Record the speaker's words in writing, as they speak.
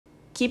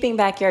Keeping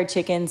backyard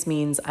chickens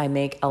means I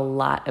make a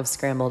lot of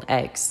scrambled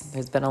eggs.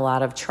 There's been a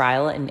lot of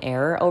trial and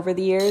error over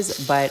the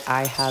years, but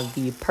I have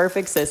the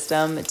perfect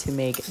system to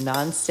make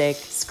non-stick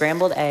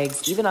scrambled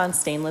eggs, even on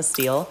stainless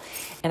steel.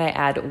 And I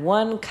add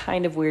one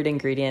kind of weird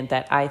ingredient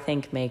that I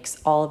think makes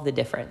all of the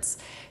difference.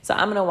 So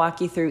I'm gonna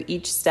walk you through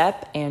each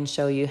step and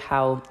show you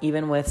how,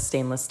 even with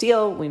stainless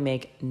steel, we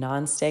make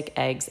non-stick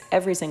eggs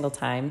every single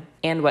time,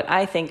 and what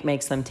I think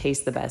makes them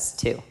taste the best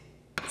too.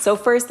 So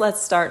first,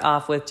 let's start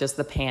off with just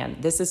the pan.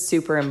 This is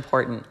super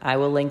important. I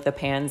will link the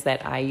pans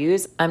that I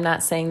use. I'm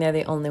not saying they're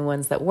the only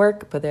ones that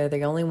work, but they're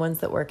the only ones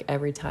that work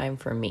every time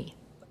for me.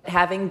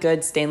 Having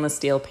good stainless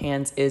steel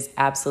pans is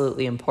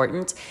absolutely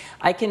important.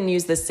 I can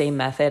use the same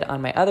method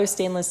on my other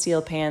stainless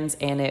steel pans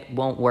and it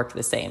won't work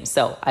the same.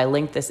 So I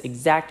linked this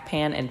exact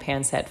pan and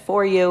pan set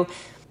for you.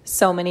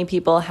 So many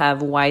people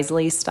have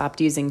wisely stopped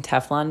using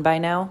Teflon by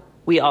now.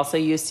 We also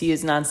used to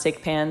use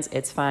nonstick pans.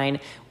 It's fine.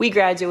 We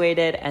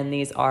graduated and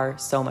these are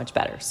so much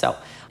better. So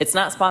it's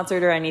not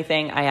sponsored or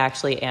anything. I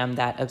actually am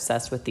that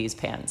obsessed with these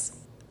pans.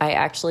 I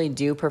actually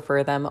do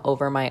prefer them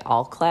over my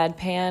all-clad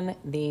pan.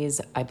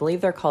 These, I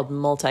believe they're called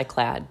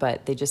multi-clad,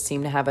 but they just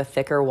seem to have a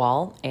thicker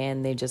wall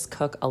and they just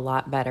cook a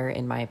lot better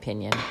in my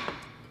opinion.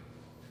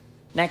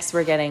 Next,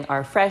 we're getting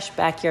our fresh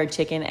backyard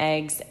chicken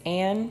eggs,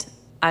 and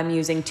I'm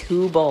using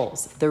 2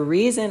 bowls. The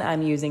reason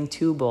I'm using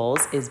 2 bowls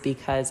is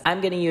because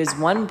I'm gonna use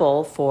 1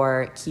 bowl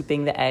for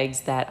keeping the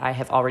eggs that I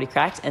have already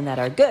cracked and that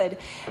are good,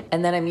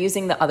 and then I'm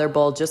using the other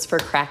bowl just for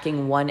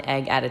cracking 1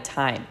 egg at a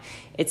time.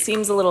 It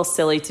seems a little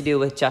silly to do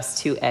with just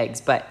 2 eggs,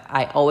 but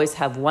I always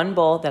have 1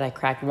 bowl that I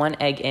crack 1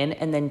 egg in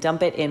and then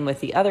dump it in with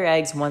the other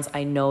eggs once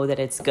I know that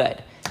it's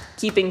good.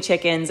 Keeping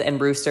chickens and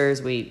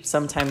roosters, we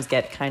sometimes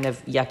get kind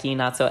of yucky,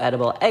 not so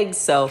edible eggs,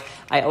 so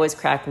I always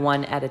crack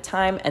 1 at a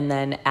time and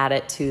then add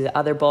it to the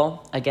other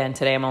bowl. Again,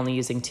 today I'm only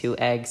using 2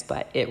 eggs,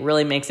 but it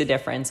really makes a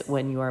difference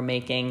when you are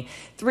making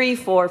 3,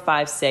 4,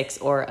 5, 6,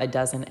 or a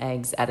dozen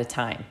eggs at a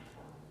time.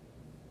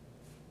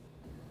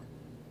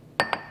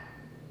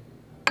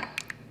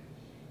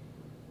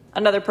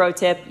 Another pro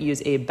tip,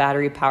 use a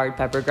battery-powered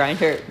pepper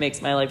grinder. It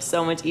makes my life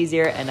so much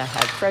easier, and I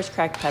have fresh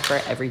cracked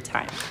pepper every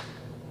time.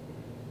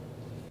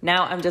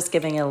 Now I'm just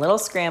giving it a little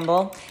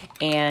scramble,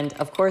 and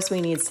of course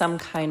we need some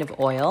kind of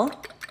oil.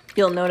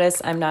 You'll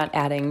notice I'm not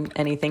adding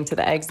anything to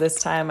the eggs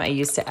this time. I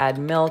used to add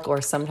milk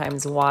or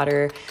sometimes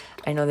water.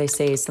 I know they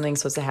say something's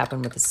supposed to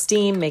happen with the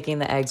steam, making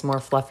the eggs more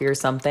fluffy or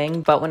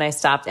something, but when I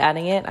stopped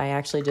adding it, I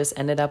actually just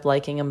ended up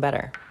liking them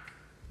better.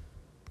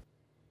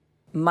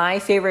 My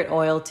favorite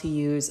oil to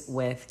use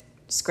with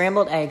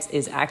scrambled eggs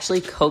is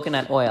actually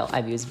coconut oil.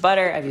 I've used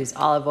butter, I've used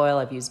olive oil,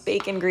 I've used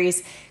bacon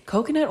grease.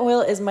 Coconut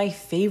oil is my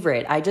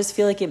favorite. I just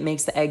feel like it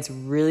makes the eggs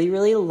really,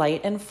 really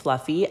light and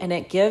fluffy, and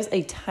it gives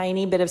a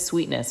tiny bit of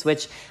sweetness,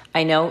 which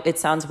I know it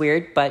sounds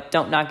weird, but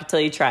don't knock it till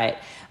you try it.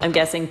 I'm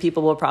guessing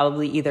people will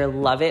probably either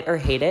love it or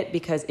hate it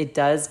because it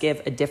does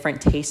give a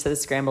different taste to the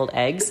scrambled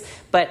eggs,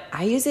 but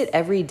I use it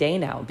every day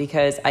now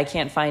because I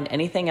can't find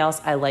anything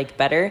else I like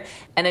better,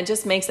 and it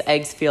just makes the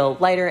eggs feel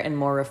lighter and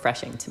more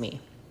refreshing to me.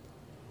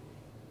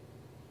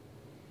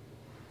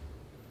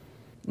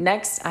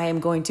 Next, I am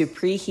going to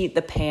preheat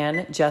the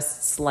pan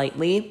just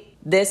slightly.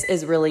 This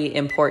is really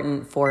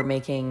important for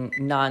making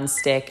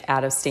non-stick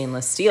out of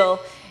stainless steel.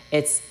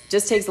 It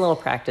just takes a little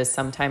practice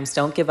sometimes.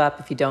 Don't give up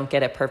if you don't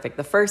get it perfect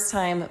the first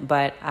time,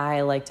 but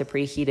I like to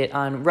preheat it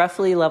on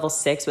roughly level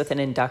 6 with an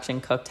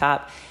induction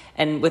cooktop.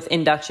 And with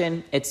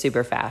induction, it's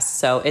super fast.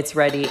 So it's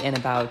ready in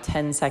about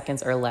 10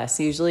 seconds or less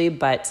usually,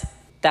 but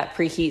that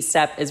preheat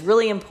step is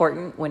really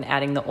important when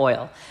adding the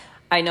oil.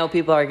 I know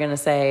people are gonna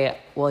say,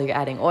 well, you're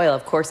adding oil,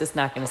 of course it's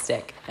not gonna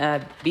stick.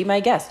 Be my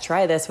guest,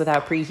 try this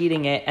without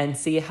preheating it and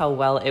see how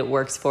well it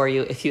works for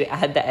you if you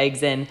add the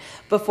eggs in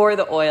before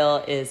the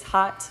oil is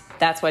hot.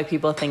 That's why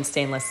people think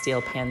stainless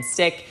steel pans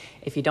stick.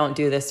 If you don't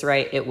do this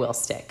right, it will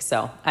stick.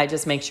 So I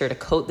just make sure to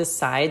coat the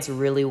sides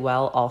really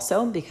well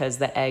also because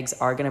the eggs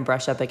are gonna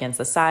brush up against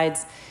the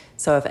sides.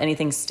 So if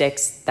anything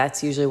sticks,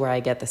 that's usually where I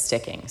get the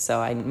sticking. So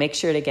I make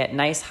sure to get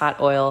nice hot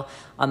oil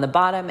on the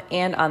bottom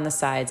and on the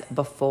sides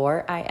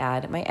before I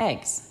add my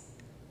eggs.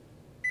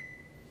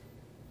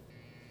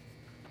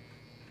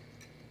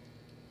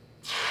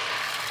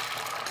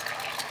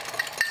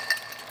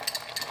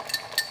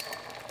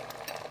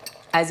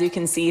 As you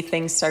can see,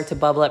 things start to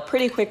bubble up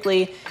pretty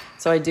quickly.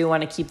 So I do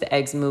want to keep the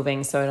eggs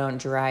moving so I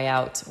don't dry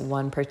out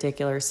one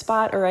particular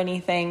spot or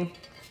anything.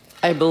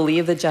 I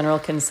believe the general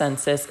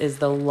consensus is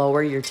the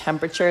lower your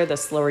temperature, the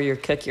slower you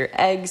cook your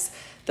eggs,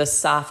 the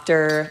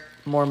softer,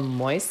 more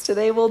moist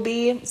they will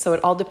be. So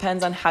it all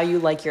depends on how you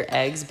like your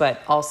eggs, but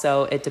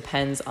also it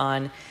depends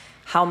on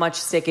how much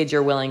stickage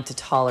you're willing to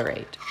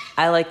tolerate.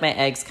 I like my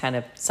eggs kind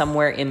of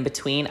somewhere in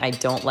between. I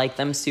don't like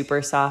them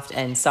super soft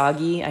and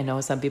soggy. I know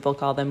some people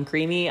call them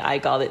creamy. I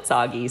call it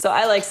soggy. So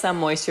I like some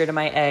moisture to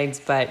my eggs,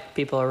 but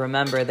people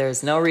remember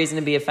there's no reason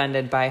to be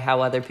offended by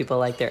how other people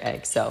like their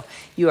eggs. So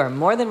you are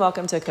more than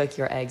welcome to cook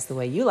your eggs the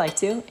way you like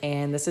to,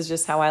 and this is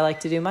just how I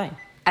like to do mine.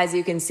 As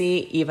you can see,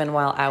 even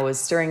while I was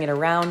stirring it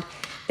around,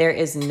 there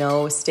is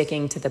no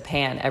sticking to the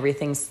pan.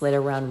 Everything slid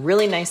around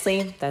really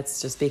nicely.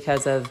 That's just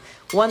because of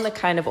 1, the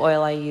kind of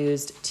oil I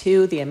used,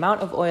 2, the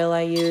amount of oil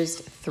I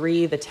used,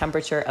 3, the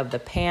temperature of the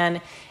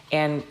pan,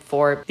 and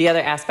 4, the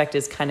other aspect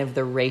is kind of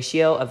the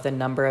ratio of the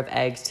number of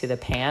eggs to the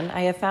pan.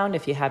 I have found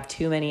if you have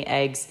too many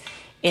eggs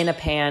in a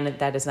pan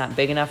that is not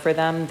big enough for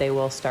them, they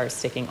will start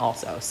sticking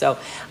also. So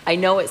I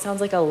know it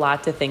sounds like a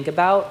lot to think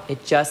about.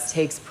 It just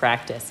takes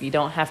practice. You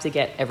don't have to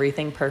get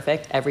everything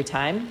perfect every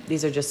time.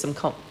 These are just some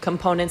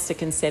components to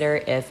consider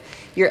if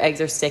your eggs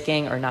are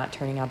sticking or not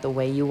turning out the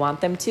way you want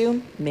them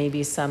to.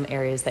 Maybe some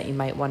areas that you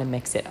might want to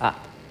mix it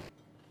up.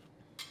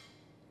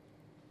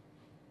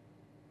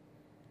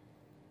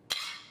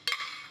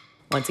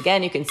 Once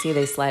again, you can see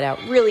they slide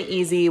out really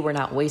easy. We're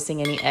not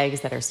wasting any eggs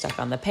that are stuck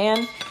on the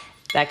pan.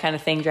 That kind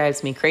of thing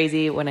drives me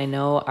crazy when I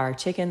know our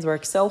chickens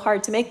work so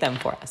hard to make them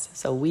for us.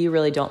 So we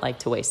really don't like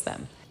to waste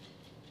them.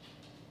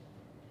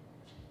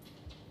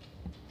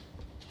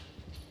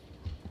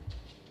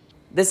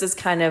 This is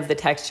kind of the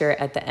texture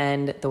at the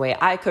end, the way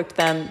I cooked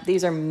them.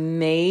 These are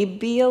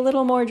maybe a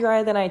little more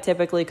dry than I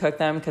typically cook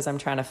them because I'm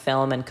trying to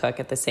film and cook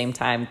at the same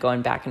time,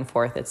 going back and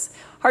forth. It's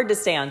hard to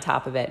stay on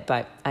top of it,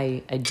 but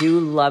I do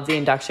love the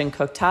induction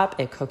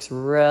cooktop. It cooks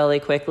really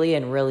quickly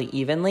and really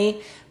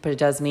evenly, but it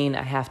does mean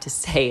I have to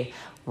stay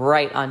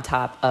right on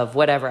top of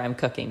whatever I'm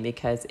cooking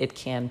because it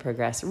can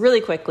progress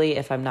really quickly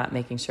if I'm not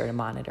making sure to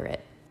monitor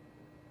it.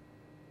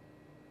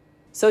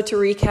 So to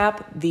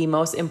recap, the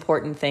most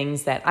important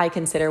things that I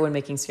consider when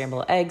making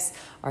scrambled eggs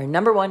are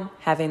number 1,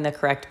 having the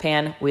correct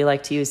pan. We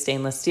like to use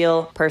stainless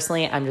steel.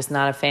 Personally, I'm just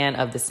not a fan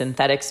of the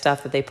synthetic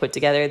stuff that they put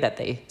together that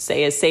they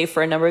say is safe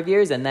for a number of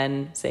years and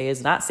then say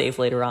is not safe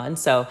later on.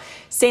 So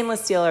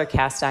stainless steel or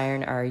cast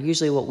iron are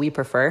usually what we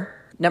prefer.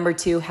 Number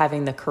 2,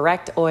 having the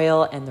correct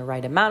oil and the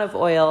right amount of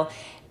oil.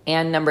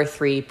 And number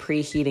 3,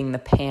 preheating the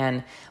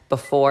pan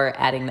before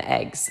adding the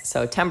eggs.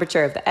 So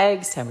temperature of the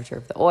eggs, temperature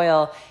of the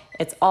oil,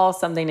 it's all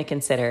something to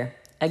consider.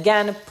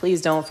 Again,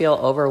 please don't feel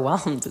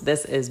overwhelmed.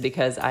 This is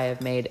because I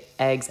have made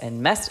eggs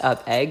and messed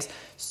up eggs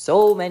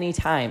so many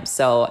times.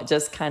 So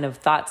just kind of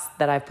thoughts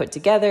that I've put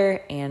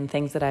together and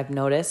things that I've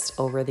noticed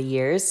over the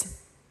years.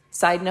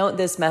 Side note,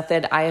 this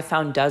method I have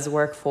found does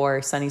work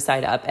for sunny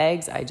side up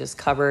eggs. I just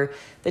cover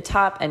the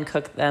top and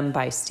cook them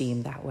by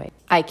steam that way.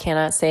 I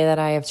cannot say that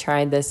I have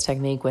tried this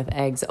technique with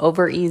eggs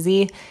over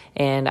easy,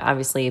 and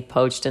obviously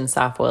poached and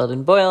soft boiled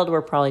and boiled,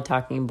 we're probably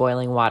talking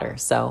boiling water.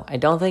 So I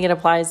don't think it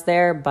applies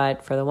there,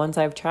 but for the ones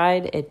I've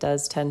tried, it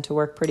does tend to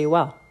work pretty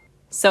well.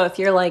 So if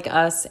you're like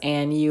us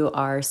and you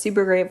are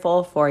super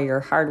grateful for your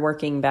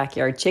hardworking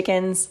backyard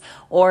chickens,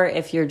 or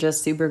if you're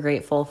just super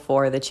grateful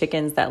for the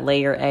chickens that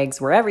lay your eggs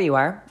wherever you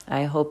are,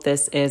 I hope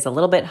this is a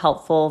little bit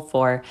helpful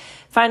for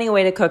finding a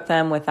way to cook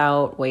them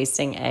without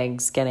wasting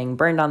eggs, getting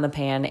burned on the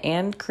pan,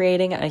 and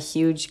creating a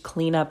huge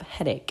cleanup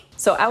headache.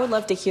 So I would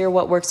love to hear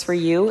what works for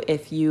you.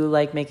 If you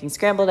like making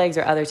scrambled eggs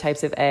or other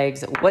types of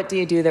eggs, what do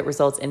you do that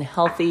results in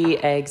healthy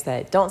eggs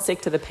that don't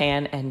stick to the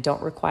pan and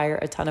don't require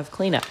a ton of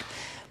cleanup?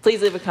 Please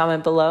leave a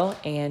comment below,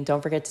 and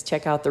don't forget to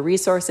check out the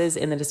resources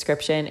in the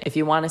description if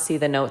you want to see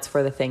the notes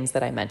for the things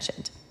that I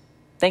mentioned.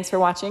 Thanks for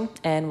watching,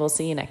 and we'll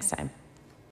see you next time.